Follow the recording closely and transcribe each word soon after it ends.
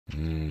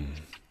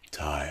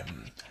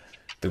Time.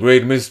 The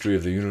great mystery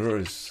of the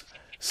universe.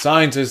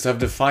 Scientists have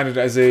defined it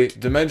as a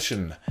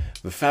dimension,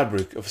 the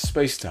fabric of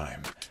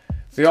space-time.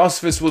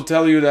 Theosophists will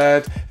tell you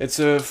that it's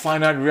a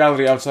finite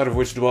reality outside of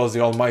which dwells the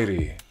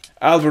Almighty.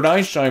 Albert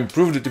Einstein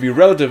proved it to be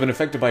relative and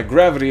affected by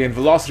gravity and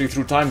velocity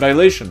through time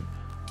dilation.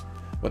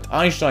 What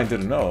Einstein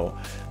didn't know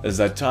is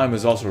that time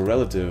is also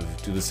relative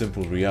to the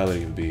simple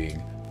reality of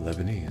being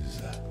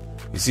Lebanese.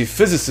 You see,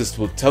 physicists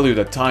will tell you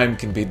that time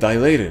can be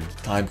dilated,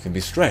 time can be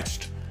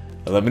stretched.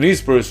 A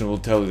Lebanese person will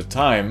tell you that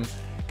time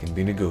can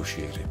be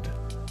negotiated.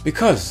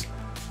 Because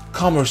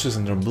commerce is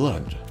in their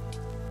blood.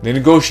 They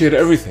negotiate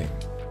everything,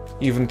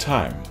 even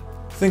time.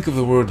 Think of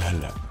the word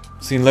halla.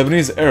 See, in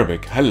Lebanese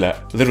Arabic,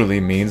 halla literally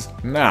means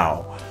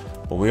now,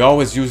 but we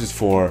always use it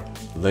for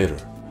later,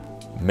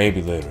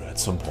 maybe later at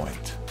some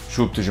point.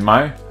 شو بتجي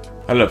معي؟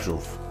 هلا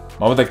بشوف.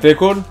 ما بدك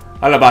تاكل؟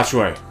 هلا بعد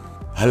شوي.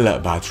 هلا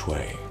بعد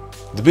شوي.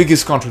 The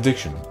biggest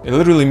contradiction. It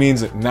literally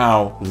means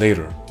now,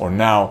 later, or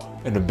now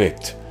in a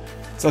bit.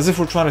 It's as if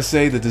we're trying to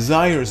say the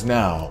desire is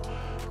now,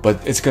 but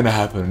it's gonna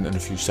happen in a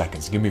few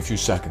seconds. Give me a few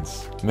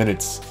seconds,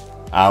 minutes,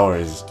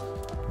 hours,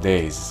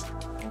 days.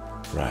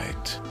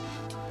 Right.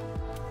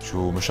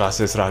 شو مش على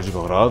اساس راح اجيب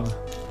اغراض؟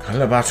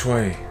 هلا بعد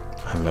شوي.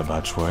 هلا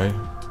بعد شوي.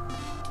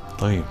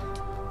 طيب.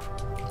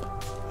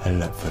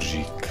 هلا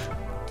بفرجيك.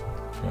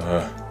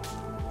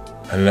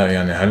 هلا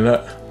يعني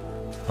هلا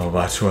او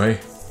بعد شوي.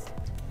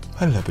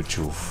 هلا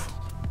بتشوف.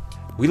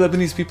 We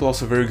Lebanese people are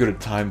also very good at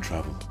time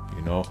travel.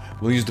 You know,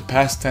 we'll use the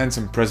past tense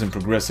and present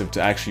progressive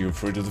to actually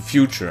refer to the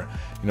future.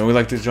 You know, we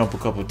like to jump a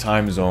couple of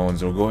time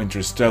zones or go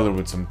interstellar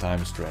with some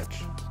time stretch.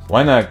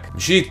 وينك؟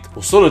 مشيت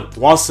وصلت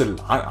واصل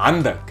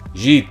عندك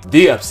جيت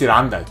دقيقة بصير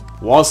عندك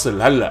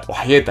واصل هلا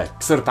وحياتك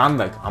صرت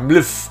عندك عم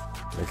لف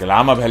لك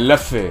العمى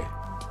بهاللفة.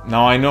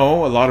 Now I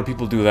know a lot of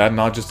people do that,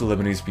 not just the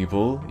Lebanese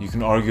people. You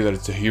can argue that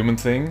it's a human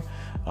thing.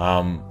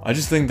 I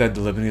just think that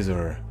the Lebanese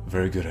are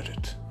very good at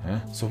it.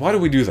 So why do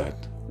we do that?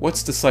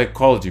 What's the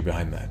psychology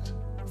behind that?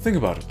 Think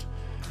about it.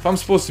 If I'm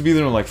supposed to be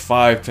there in like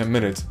 5-10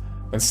 minutes,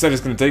 instead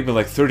it's going to take me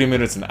like 30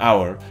 minutes, an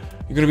hour,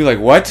 you're going to be like,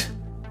 what?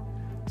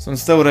 So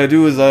instead what I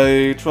do is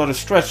I try to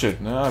stretch it.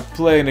 I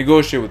play,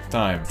 negotiate with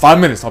time. 5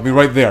 minutes, I'll be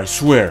right there, I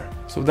swear.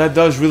 So that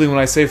does really, when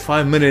I say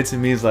 5 minutes, it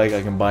means like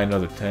I can buy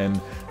another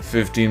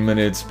 10-15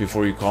 minutes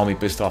before you call me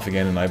pissed off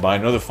again, and I buy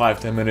another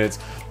 5-10 minutes.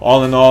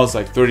 All in all, it's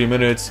like 30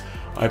 minutes.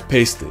 I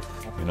paced it,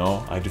 you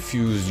know? I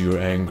diffused your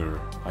anger.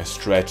 I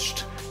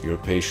stretched your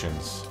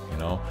patience, you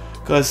know?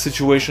 Because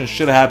situations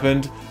should have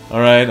happened.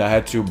 Alright, I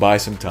had to buy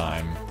some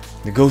time.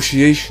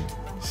 Negotiation.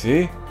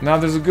 See? Now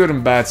there's a good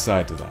and bad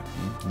side to that.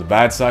 The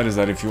bad side is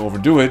that if you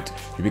overdo it,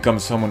 you become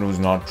someone who's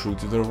not true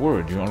to their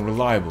word. You're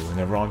unreliable, you're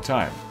never on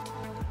time.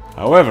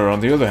 However, on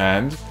the other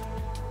hand,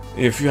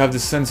 if you have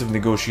this sense of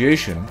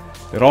negotiation,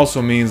 it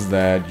also means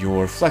that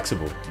you're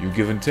flexible. You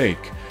give and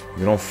take.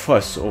 You don't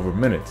fuss over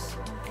minutes.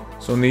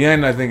 So in the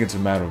end, I think it's a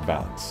matter of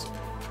balance.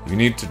 You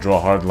need to draw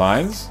hard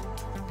lines,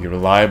 be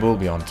reliable,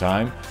 be on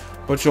time,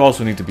 but you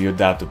also need to be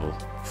adaptable,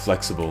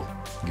 flexible,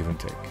 give and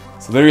take.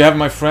 So there you have it,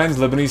 my friends,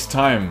 Lebanese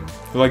time.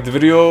 If you like the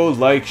video,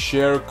 like,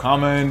 share,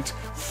 comment,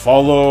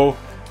 follow,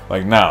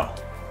 like now.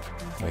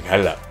 Like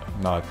hella,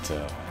 not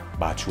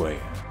بعد شوي.